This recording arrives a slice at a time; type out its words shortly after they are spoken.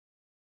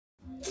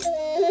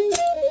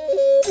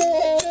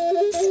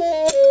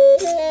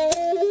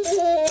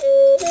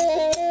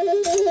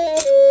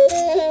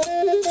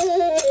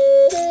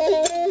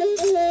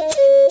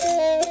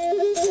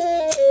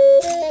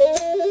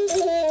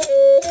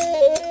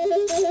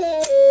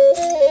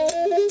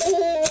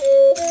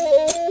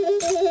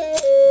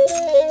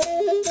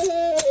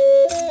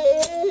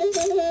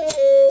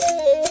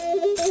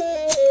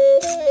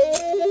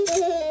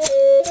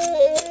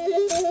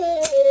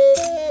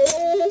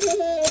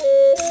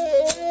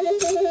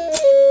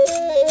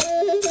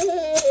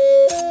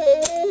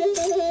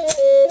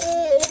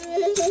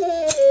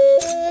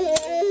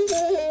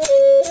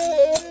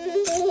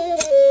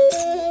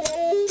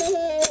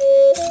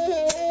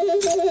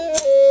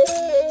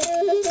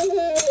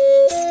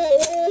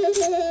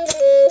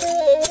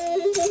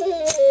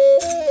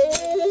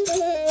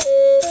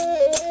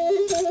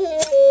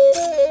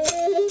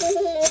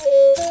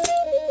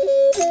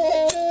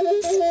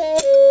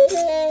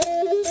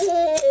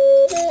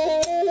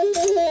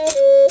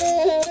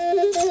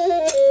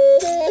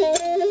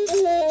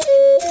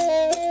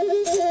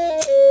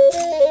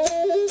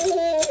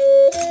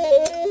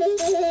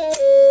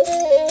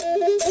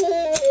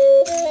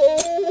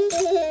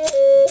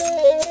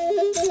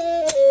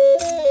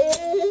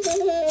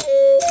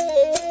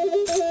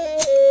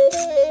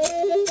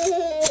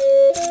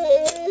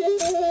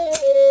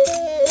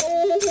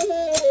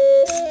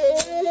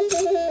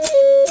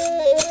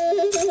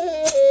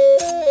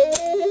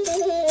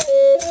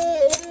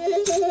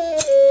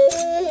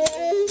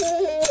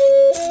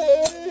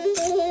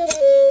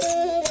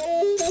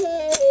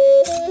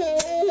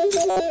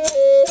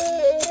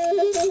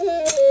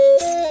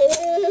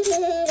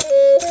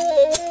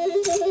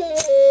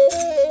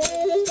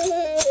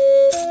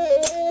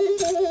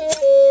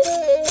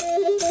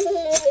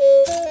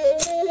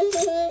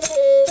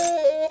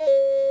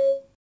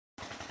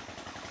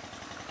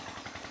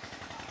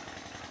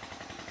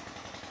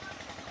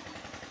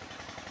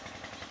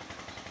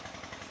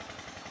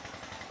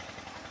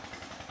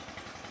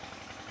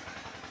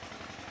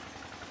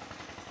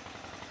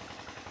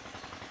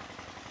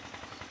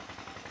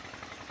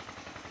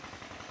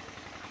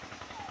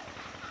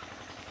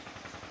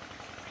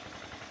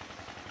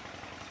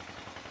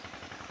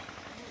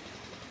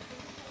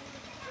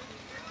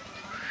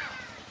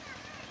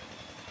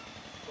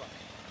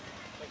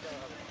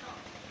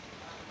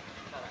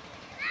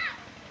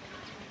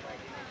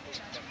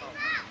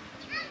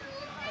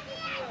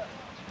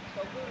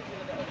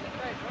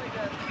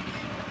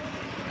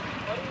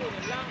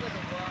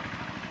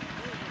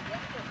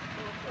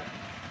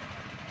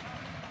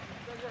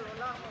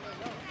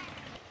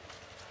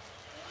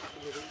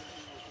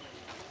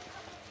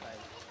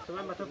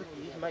Why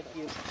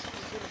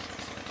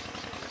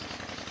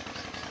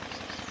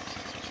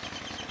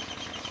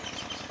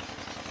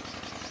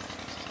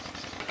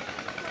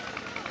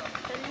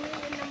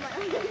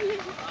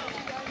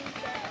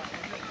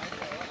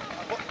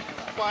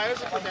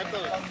is it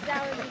protected?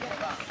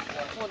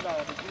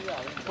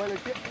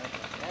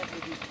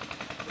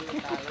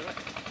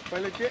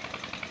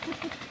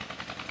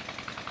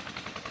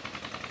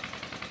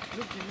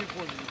 Look, give me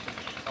phone.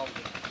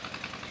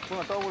 Phone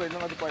at all, no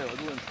other pilot.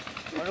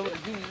 I don't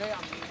think they are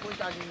going to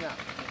charge me.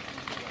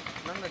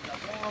 None of the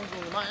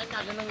my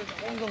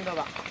own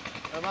dog.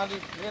 Amadi,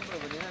 let me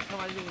know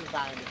how you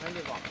die. I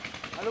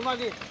don't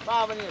mind it.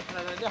 Barbary,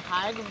 the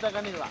high of the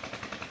Ganiva.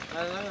 I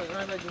don't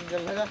know the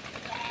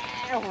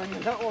when you're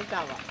not all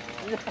cover.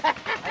 I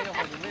don't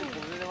want to make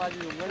what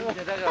you will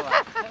get over.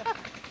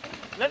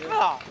 Let's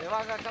go. If I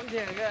come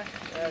here,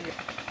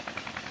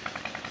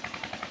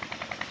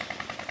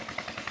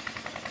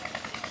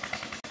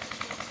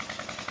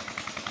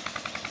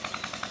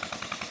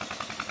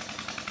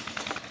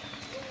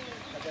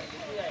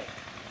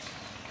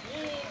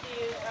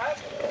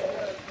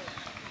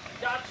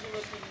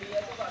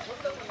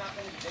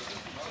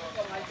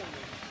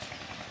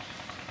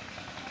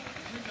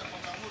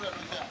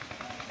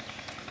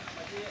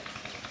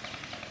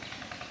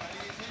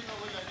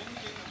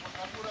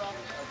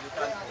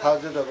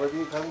 How's it about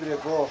the country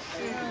go?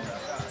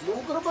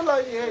 Look at the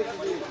light here.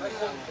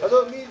 I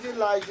don't mean the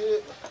light.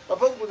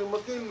 Upon the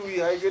Makin, we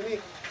have any.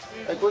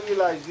 I put the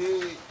light.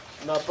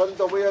 Napan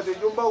the way the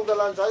Jumbo the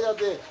Lansaya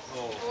day.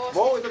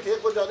 More with the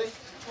table, Johnny.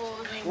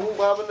 Who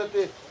haven't a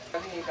day?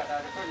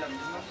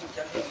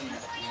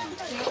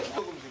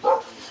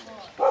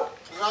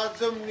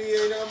 Razam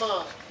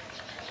Niama.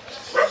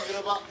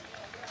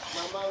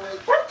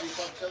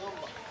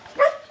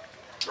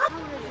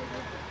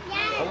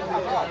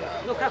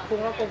 Look at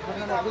Kunga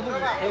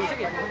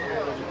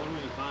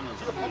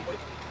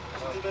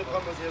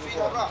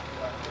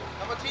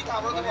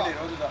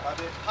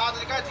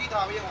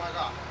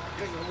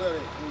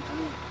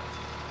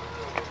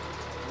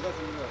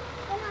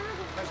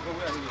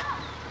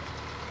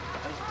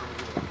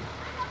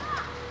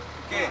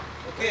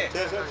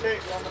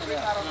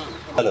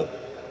Hello.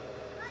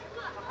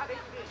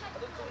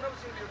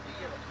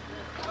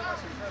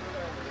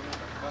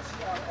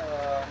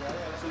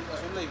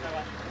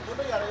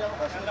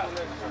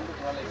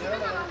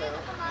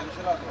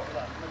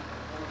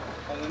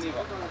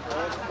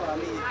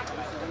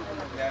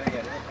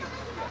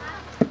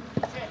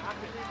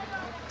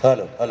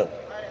 Hello, hello.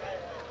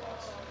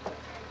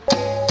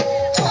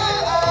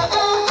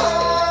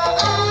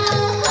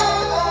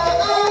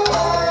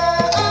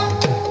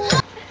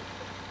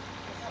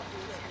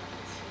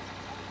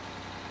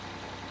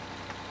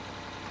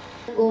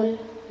 Goal,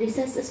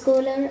 research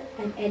scholar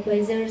and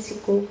advisor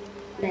Siko,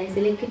 Nice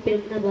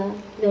Pirknaba,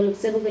 Dolok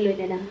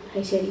Sabagalona,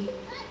 Haishari.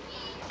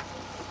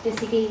 The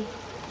Siki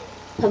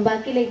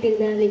Pambaki lighting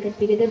the link at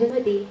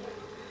Pigabadi,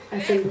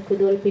 Asam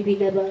Kudol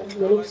Pibinaba,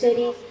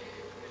 Noloksari,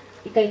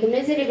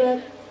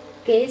 Ikaikumazariba,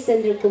 K.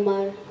 Sandra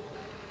Kumar,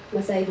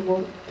 Masai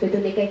Mo,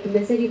 Tudoneka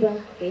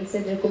Kumazariba, K.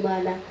 Sandra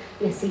Kumala,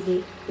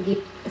 Nasigi,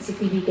 Gip,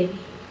 Asipi.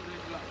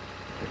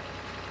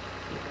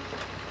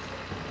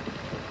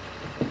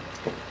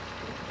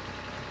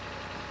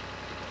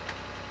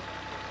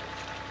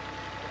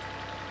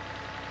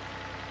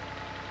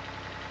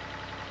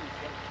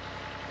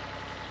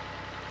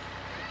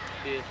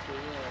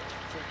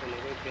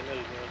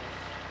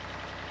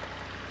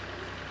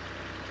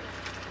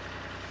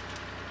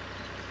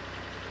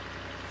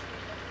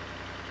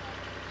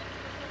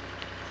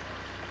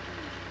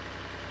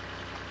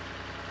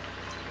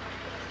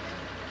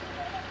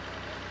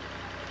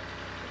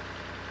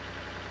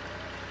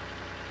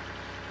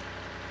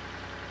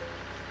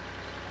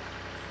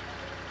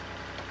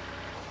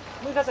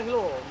 Muy casi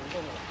lo.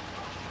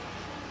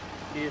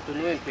 Di tu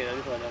nuan kira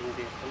ni soalnya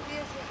mesti.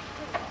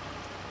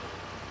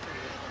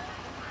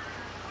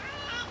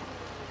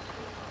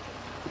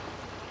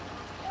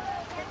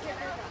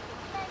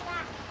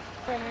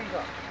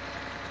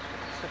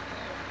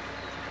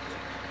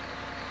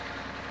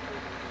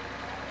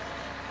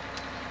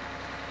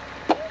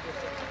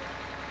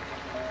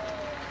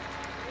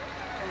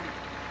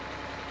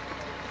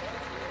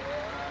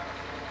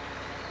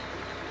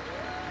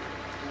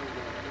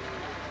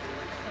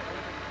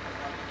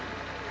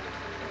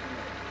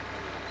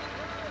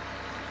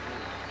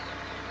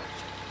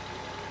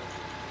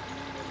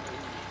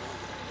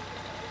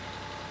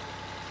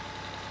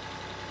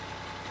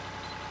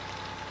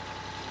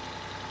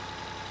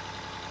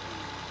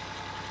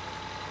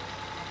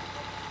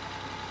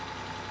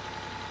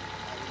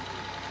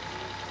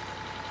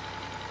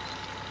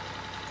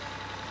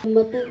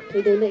 Mapu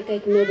Tudona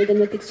Kai Nobada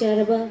Matik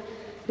Charaba,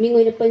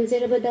 Mingoina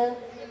Panzerabada,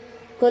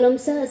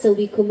 Colomsa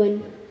Sawi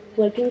Kuman,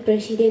 Working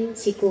President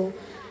Siko,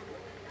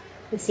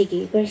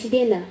 Siki,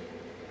 Presidena,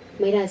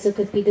 Maira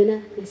Sokapiduna,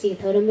 Nasi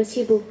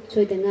Toramasibu,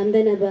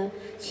 Choitangamdanaba,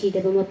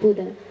 Shida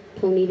Mapuda,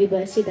 Tony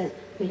Biba Sida,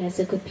 Maira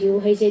Sokapu,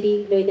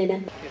 Hajadi,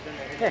 Loinana.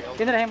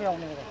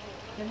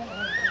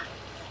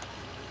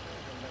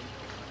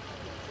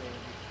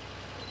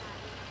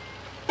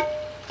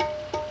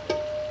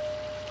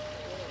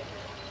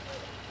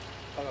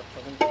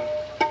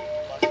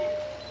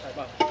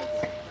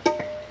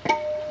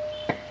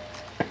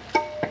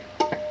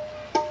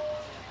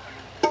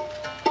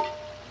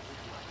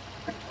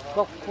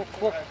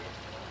 quốc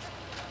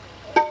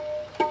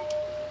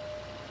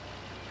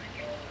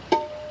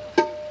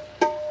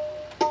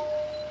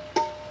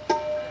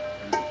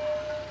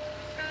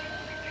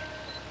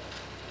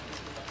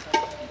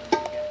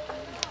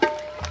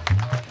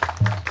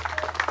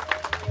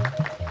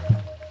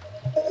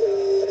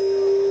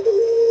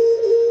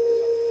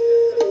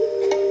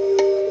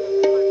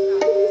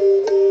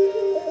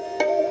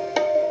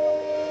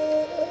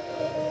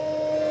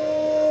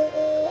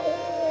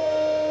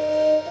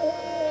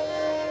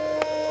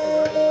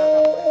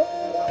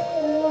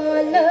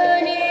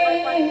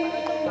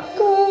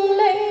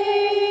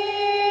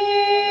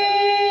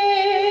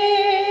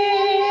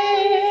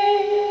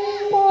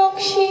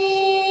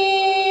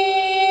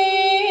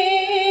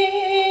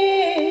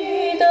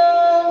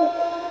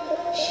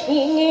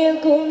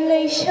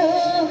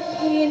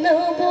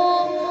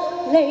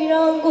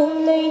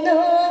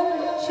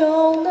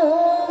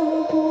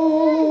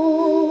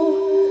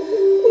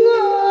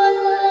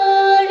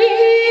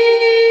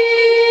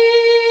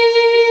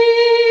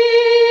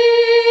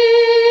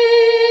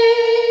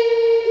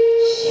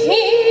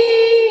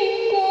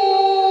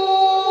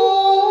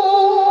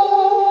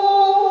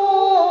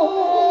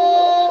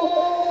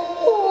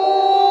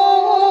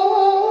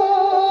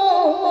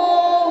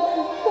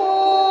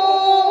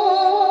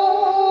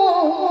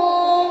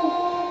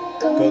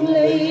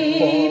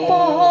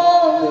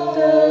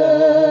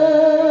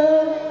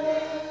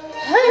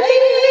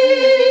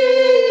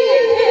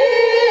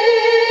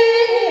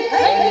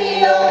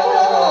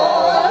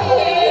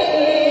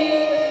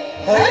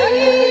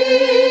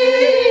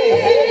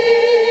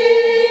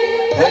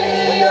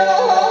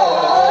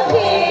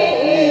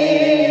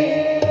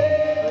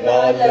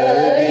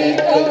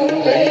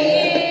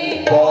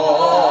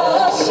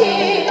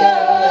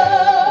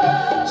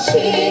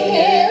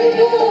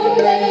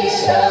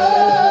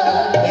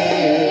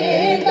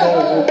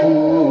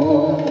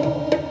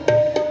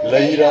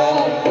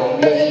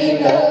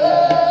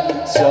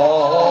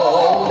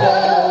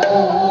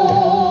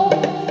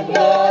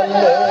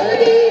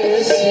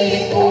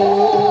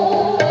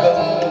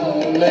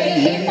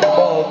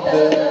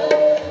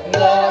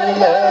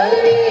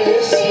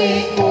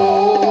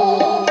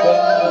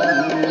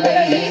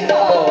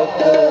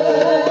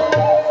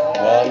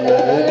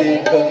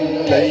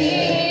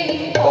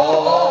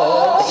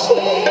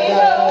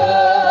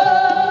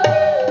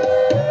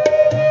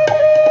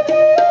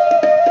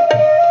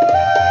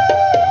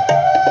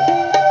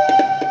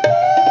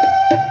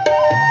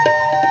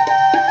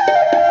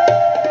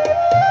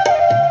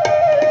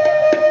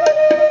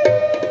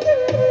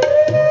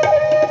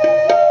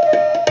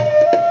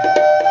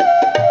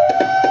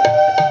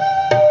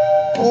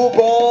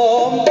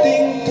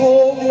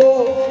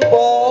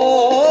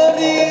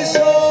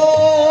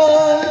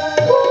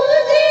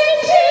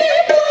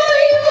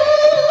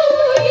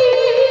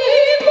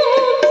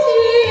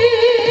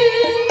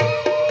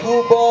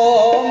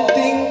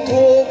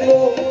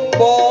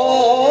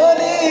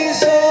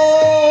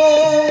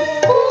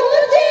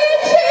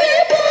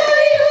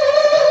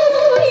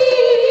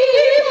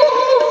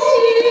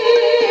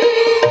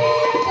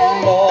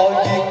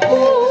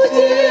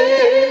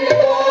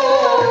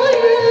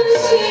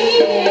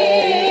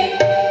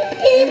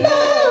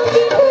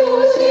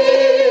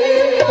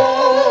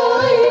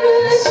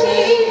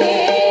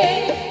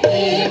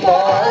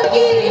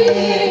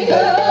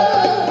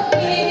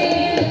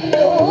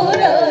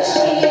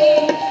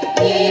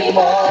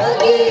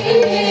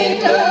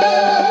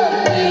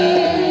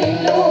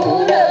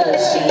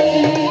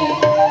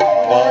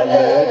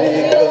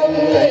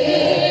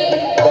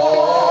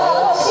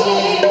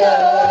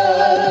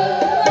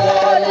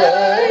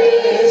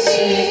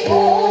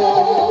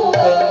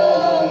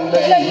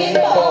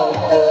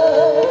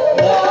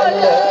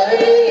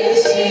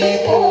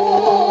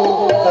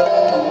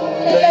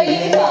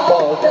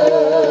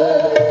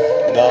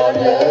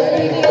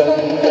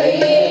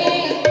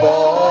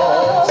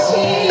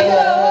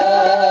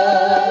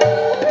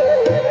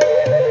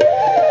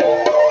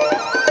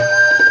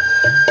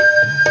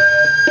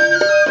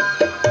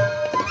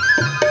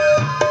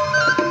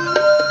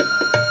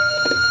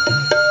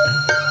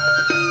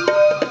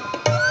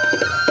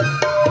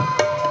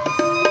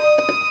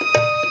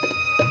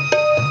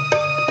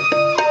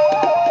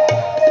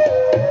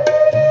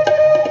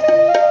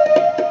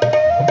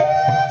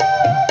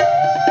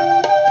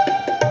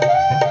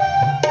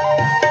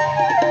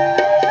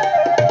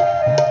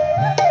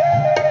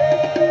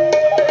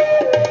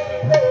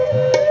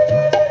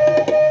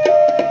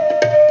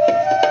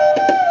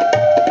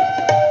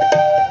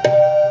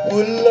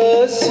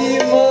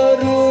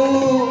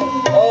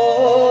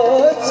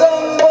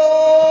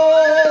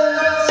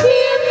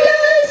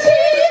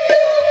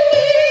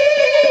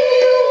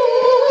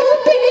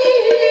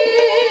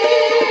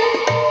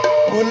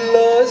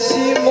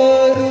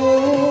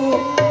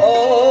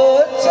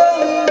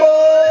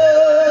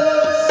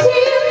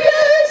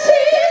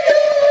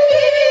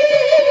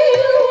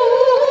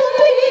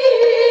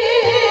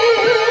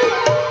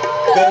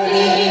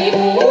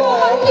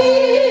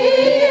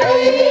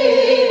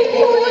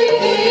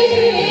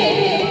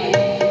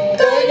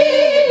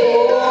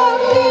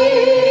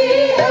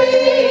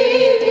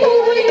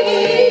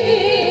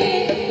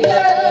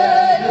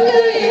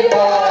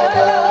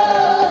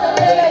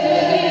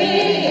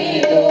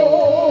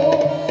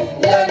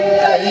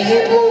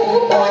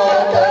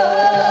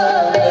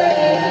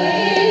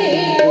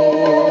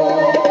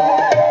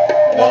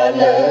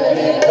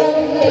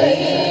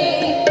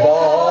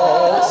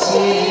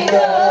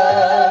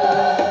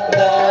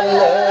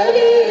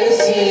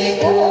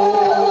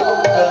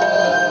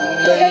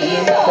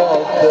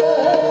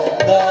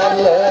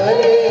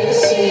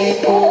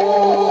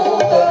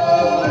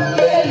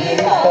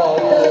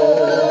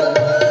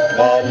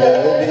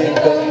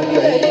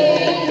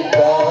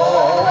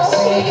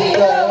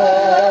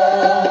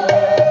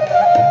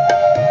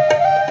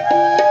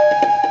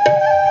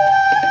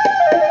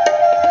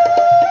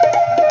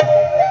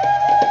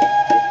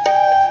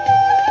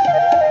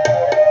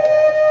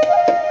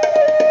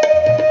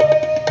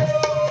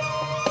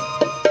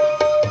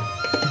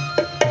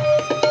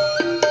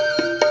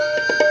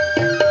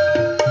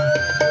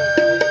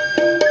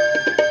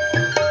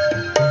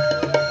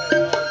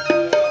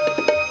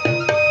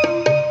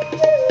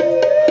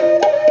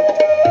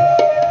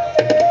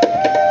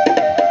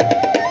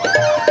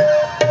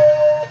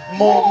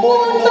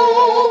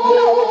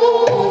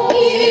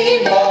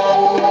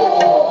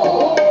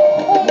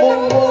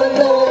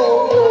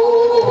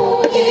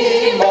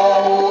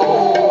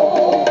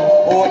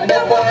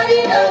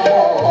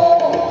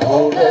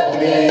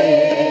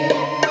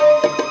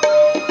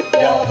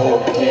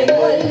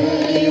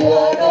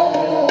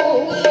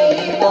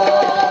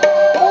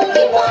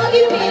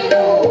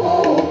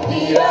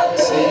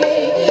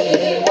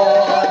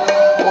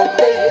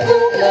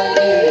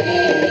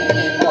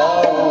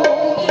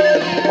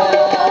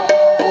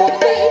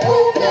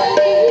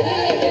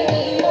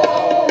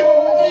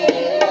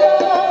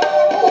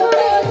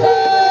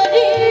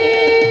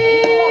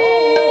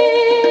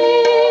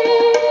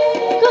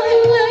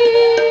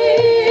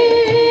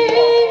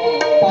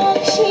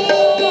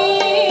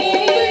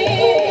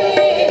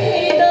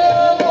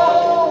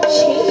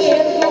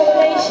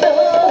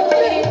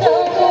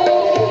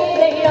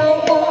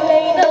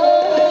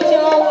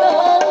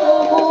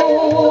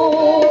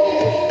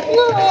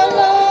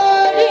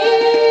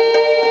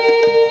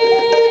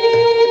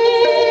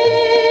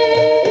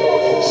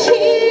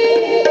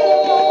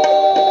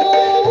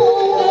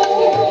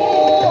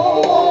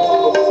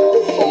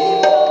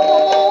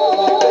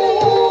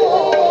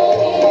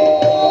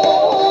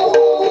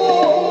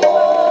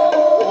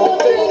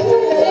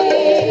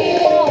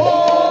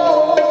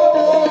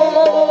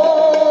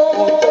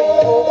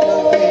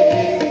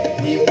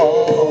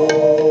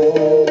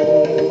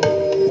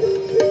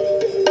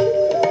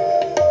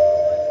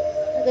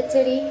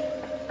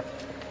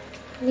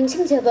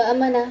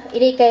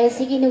Ire kaya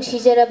sigi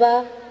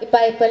nungsijaraba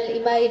ipaipal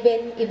ima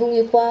iben ibung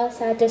yupa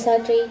satra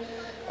satri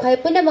khwai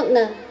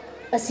punamakna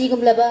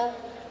asigumlaba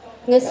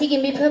ngasigi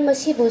mifam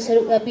masibu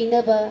saruk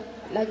abinaba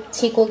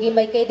chikogi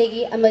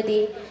maikaidegi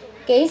amadi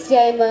case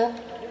Yaima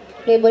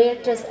Memorial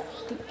Trust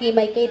ki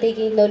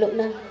maikaidegi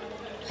nolokna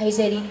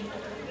haizari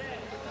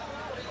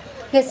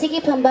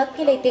ngasigi phambak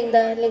ki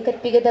leitengda lengkat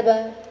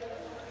pigadaba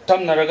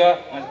tamnaraga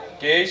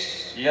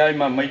case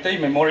Yaima Meitei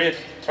Memorial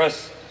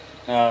Trust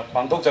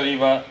pangtok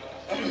jariba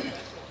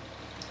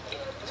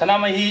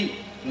Sanamahi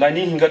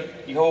Lani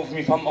Hingat Iho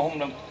Mifam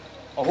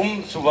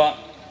Ahum Suba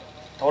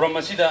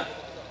Tauramashida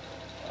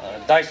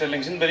Dice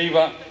Lengsin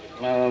Beriba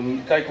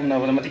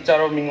Kaikumna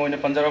Matikara Mingo in the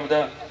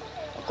Panjarabda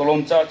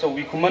Kolomcha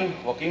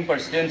Wikuman Working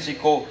President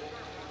Siko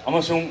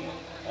Amasung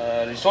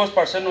Resource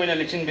Person in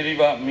Election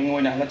Beriba Mingo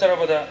in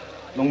Hanatarabada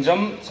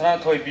Longjam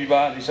Sanatoi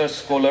Biba Research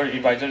Scholar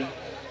Advisor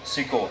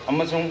Siko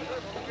Amasung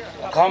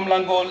Kam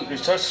Langol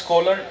Research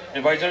Scholar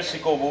Advisor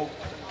Sikobu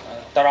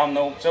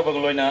Taramno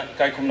Chabagloina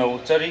Kaikumna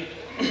Chari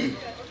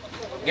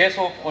Guest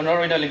of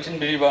Honor in Election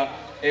Beriba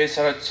A.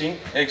 Sarat Singh,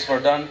 ex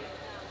Pradhan,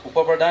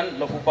 Upapradan,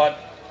 Laphupat,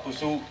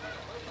 Kusu,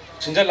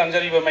 Chinja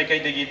Langjari,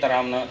 Meitei Degi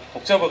Taramna,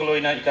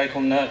 Chabagloina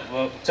Kaikumna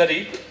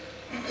Chari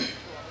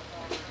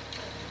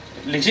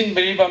Election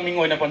Beriba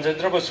Mingo in a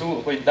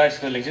Panjandrabasu, with Dice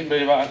the Election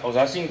Beriba,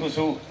 Ozasing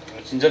Kusu,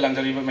 Chinja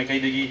Langjari,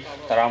 Meitei Degi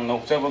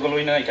Taramno,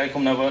 Chabagloina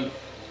Kaikumna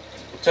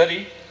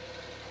Chari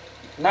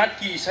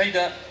Natki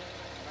Saida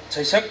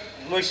Chaisak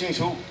Loising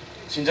Su.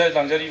 Sinjai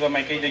Langjari va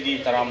Meitei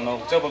degi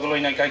taramno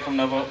chabagloina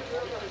kaikumna ba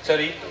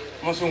chari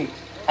masung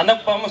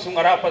anakpa masung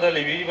arapada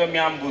lebi ba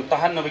myambu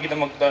tahanna bagi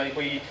damakta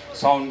koi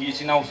sound gi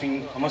sinau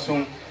sing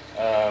masung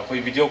koi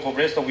video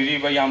coverage to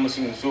biri ba yam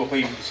sing su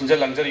koi sinjai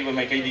Langjari va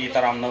Meitei degi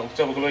taramno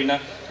chabagloina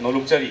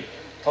noluk chari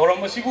thoram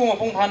masibu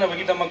mapung phana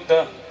bagi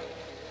damakta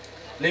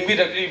lingbi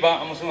rakri ba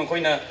masung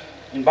koina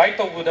invite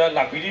to buda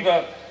lakbiri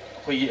ba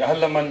koi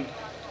ahalaman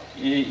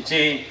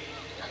che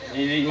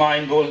ma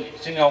involve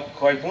sinau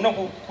koi puna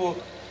pu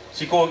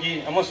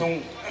Sikogi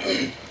Amasung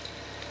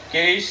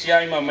case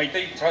Yaima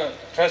Meitei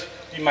Trust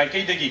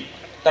Meitei Degi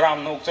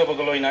Taram no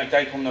Chabagaloina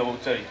Kaikumna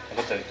Chari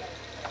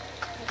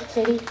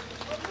Chari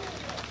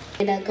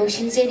na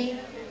Kaushin Zeri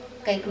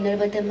Kaikumna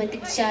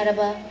Batamatik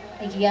Sharaba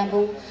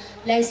Yamu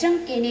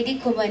Laisram Kennedy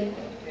Kuman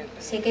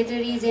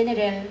Secretary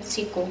General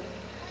Siko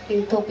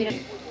in Topira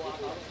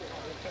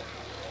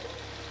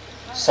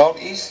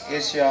Southeast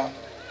Asia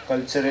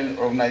Cultural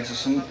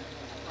Organization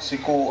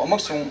Siko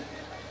Amasung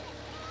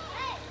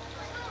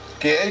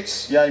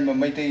KH Yaima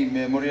Meitei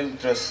Memorial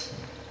Trust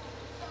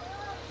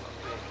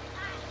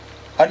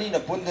Ani na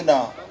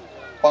punduna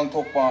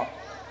pangthokpa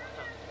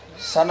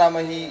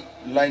Sanamahi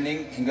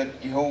Lining Hingat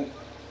Iho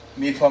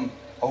Mifam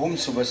Ahum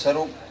Suba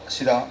Saruk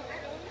Sida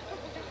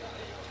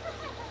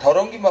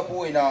Tharongi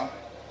Mapu ina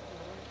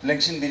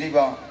Lengsin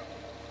Diriba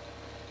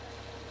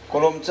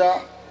Kolomcha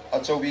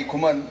Achobi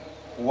Kuman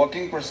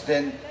Working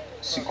President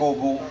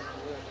Sikobu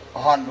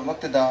Ahan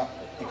Bumaktada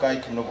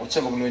Ikai Kuno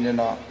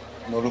Uchabagluina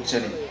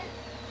Norukchari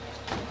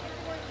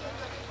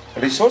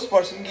Resource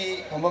Person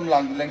Gi Hamam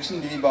Lang Lengsin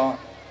Diriba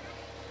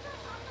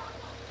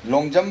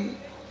Longjam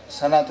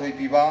Sanatoi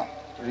Piba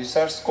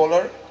Research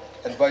Scholar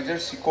Advisor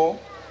Siko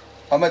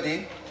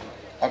Amadi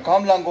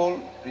Akam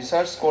Langol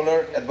Research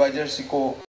Scholar Advisor Siko